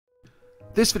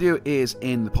This video is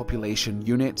in the population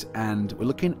unit, and we're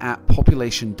looking at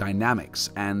population dynamics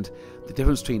and the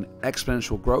difference between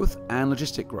exponential growth and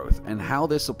logistic growth, and how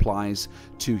this applies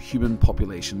to human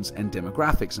populations and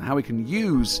demographics, and how we can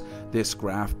use this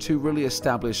graph to really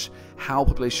establish how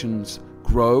populations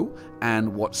grow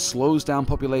and what slows down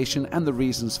population, and the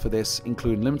reasons for this,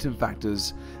 including limiting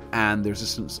factors and the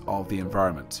resistance of the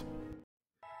environment.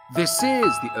 This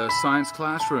is the Earth Science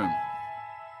Classroom.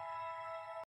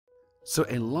 So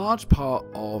a large part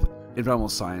of environmental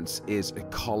science is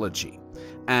ecology,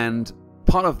 and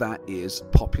part of that is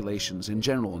populations in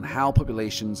general, and how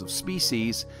populations of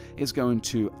species is going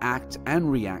to act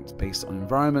and react based on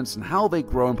environments, and how they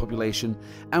grow in population,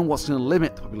 and what's going to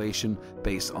limit the population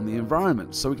based on the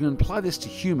environment. So we can apply this to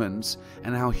humans,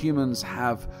 and how humans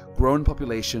have grown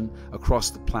population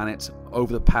across the planet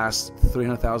over the past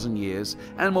 300,000 years,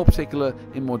 and more particular,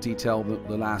 in more detail,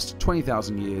 the last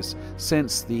 20,000 years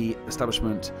since the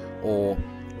establishment or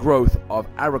growth of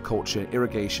agriculture,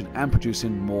 irrigation, and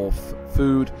producing more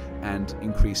food and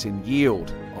increasing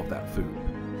yield of that food.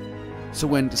 So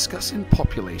when discussing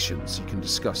populations, you can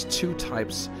discuss two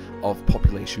types of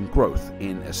population growth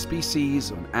in a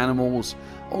species, on animals,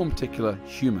 or in particular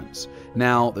humans.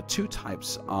 Now, the two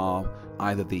types are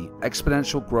either the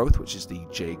exponential growth, which is the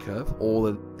J curve,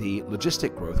 or the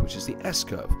logistic growth, which is the S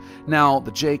curve. Now,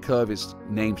 the J curve is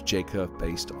named J curve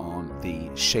based on the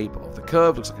shape of the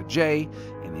curve. Looks like a J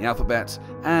in the alphabet,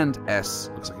 and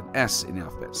S looks like an S in the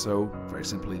alphabet. So very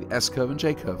simply, the S curve and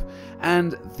J curve.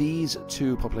 And these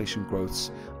two population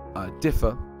growths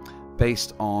differ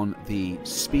based on the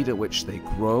speed at which they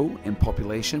grow in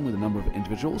population with a number of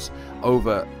individuals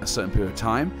over a certain period of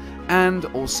time, and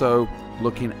also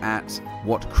looking at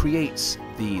what creates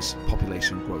these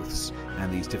population growths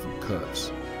and these different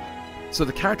curves. So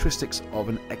the characteristics of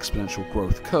an exponential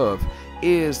growth curve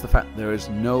is the fact that there is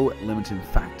no limiting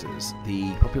factors.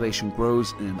 The population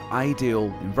grows in an ideal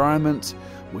environment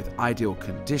with ideal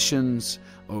conditions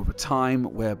over time,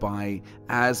 whereby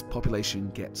as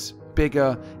population gets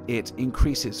bigger, it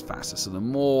increases faster. So the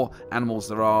more animals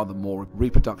there are, the more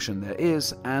reproduction there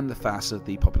is, and the faster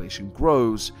the population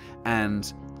grows,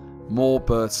 and more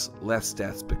births, less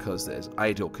deaths, because there's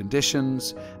ideal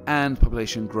conditions, and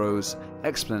population grows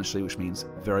exponentially, which means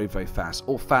very, very fast,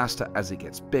 or faster as it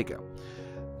gets bigger,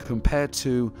 compared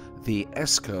to the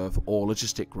S curve or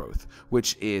logistic growth,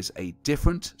 which is a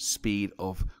different speed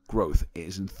of growth. It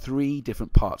is in three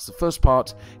different parts. The first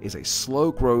part is a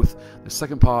slow growth, the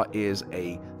second part is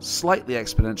a slightly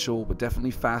exponential but definitely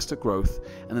faster growth,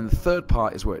 and then the third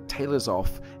part is where it tailors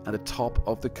off at the top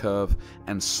of the curve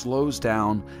and slows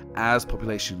down as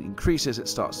population increases. It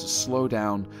starts to slow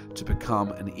down to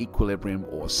become an equilibrium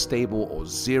or stable or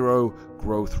zero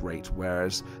growth rate,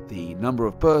 whereas the number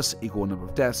of births equal number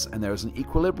of deaths, and there is an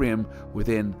equilibrium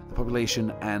within the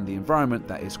population and the environment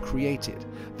that is created.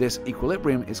 This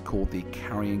equilibrium is called the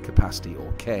carrying capacity,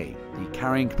 or K. The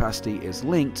carrying capacity is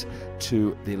linked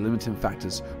to the limiting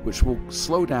factors, which will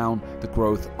slow down the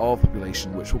growth of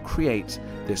population, which will create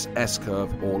this S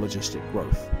curve or logistic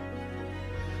growth.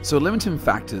 So limiting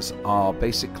factors are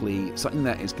basically something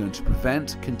that is going to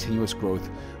prevent continuous growth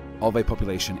of a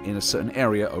population in a certain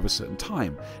area over a certain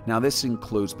time. Now, this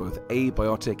includes both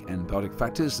abiotic and biotic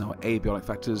factors. Now, abiotic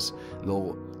factors, a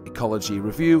little ecology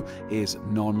review, is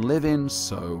non-living,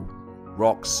 so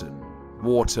rocks and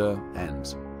water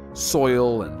and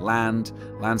soil and land,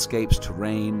 landscapes,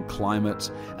 terrain,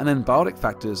 climate. And then biotic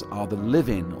factors are the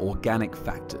living organic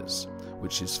factors,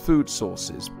 which is food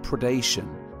sources, predation,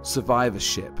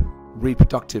 survivorship,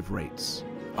 reproductive rates,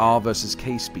 R versus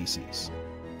K species.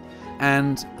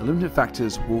 And limiting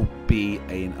factors will be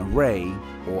an array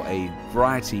or a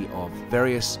variety of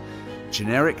various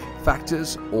generic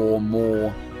factors, or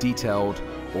more detailed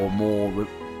or more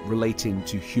relating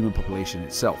to human population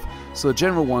itself. So the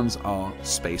general ones are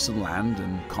space and land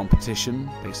and competition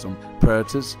based on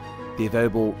predators, the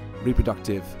available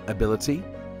reproductive ability,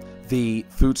 the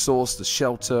food source, the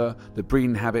shelter, the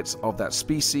breeding habits of that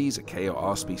species, a K or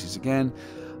R species again,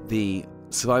 the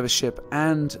survivorship,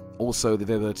 and also the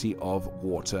availability of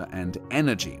water and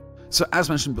energy. So as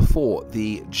mentioned before,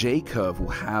 the J curve will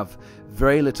have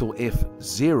very little, if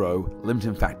zero,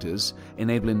 limiting factors,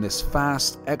 enabling this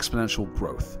fast exponential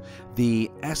growth.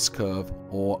 The S curve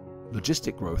or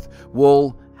logistic growth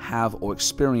will have or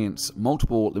experience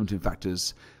multiple limiting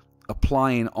factors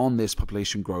applying on this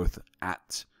population growth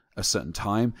at a certain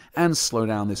time and slow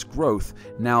down this growth.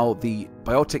 Now, the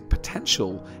biotic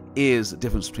potential is the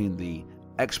difference between the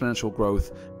exponential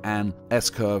growth and S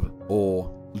curve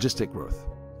or logistic growth.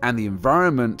 And the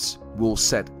environment will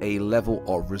set a level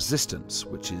of resistance,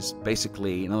 which is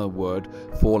basically another word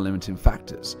for limiting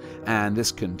factors. And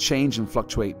this can change and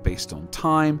fluctuate based on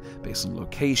time, based on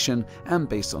location, and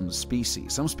based on the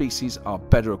species. Some species are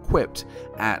better equipped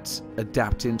at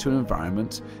adapting to an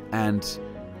environment and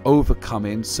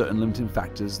overcoming certain limiting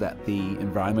factors that the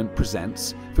environment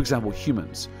presents. For example,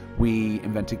 humans. We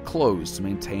invented clothes to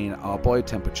maintain our body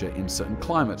temperature in certain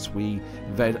climates. We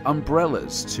invented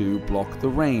umbrellas to block the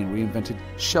rain. We invented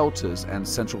shelters and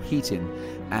central heating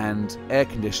and air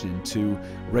conditioning to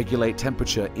regulate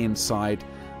temperature inside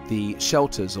the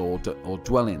shelters or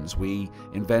dwellings. We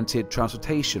invented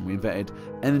transportation. We invented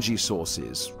energy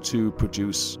sources to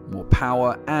produce more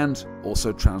power and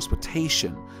also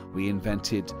transportation. We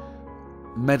invented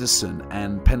medicine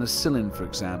and penicillin, for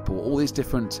example. All these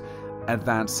different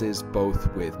advances,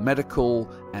 both with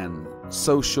medical and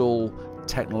social,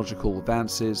 technological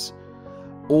advances,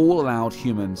 all allowed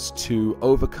humans to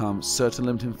overcome certain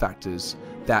limiting factors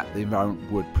that the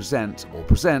environment would present or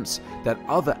presents that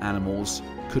other animals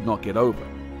could not get over.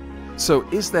 So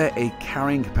is there a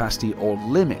carrying capacity or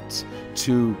limit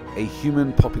to a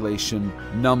human population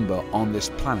number on this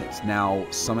planet? Now,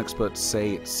 some experts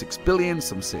say it's 6 billion,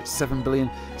 some say it's 7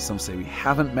 billion, some say we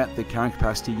haven't met the carrying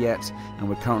capacity yet, and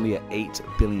we're currently at 8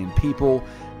 billion people.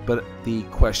 But the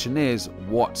question is,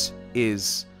 what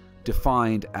is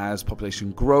defined as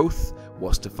population growth?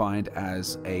 What's defined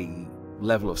as a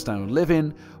level of standard of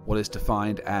living? What is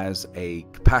defined as a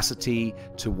capacity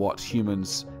to what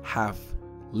humans have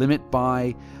limit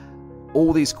by?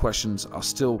 All these questions are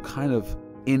still kind of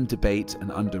in debate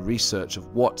and under research of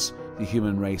what the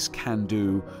human race can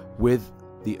do with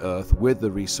the earth, with the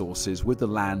resources, with the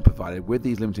land provided, with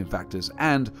these limiting factors,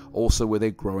 and also with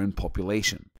a growing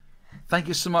population. Thank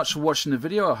you so much for watching the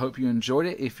video. I hope you enjoyed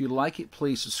it. If you like it,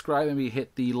 please subscribe and maybe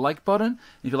hit the like button.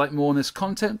 If you like more on this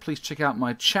content, please check out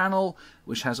my channel,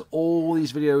 which has all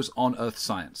these videos on earth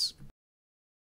science.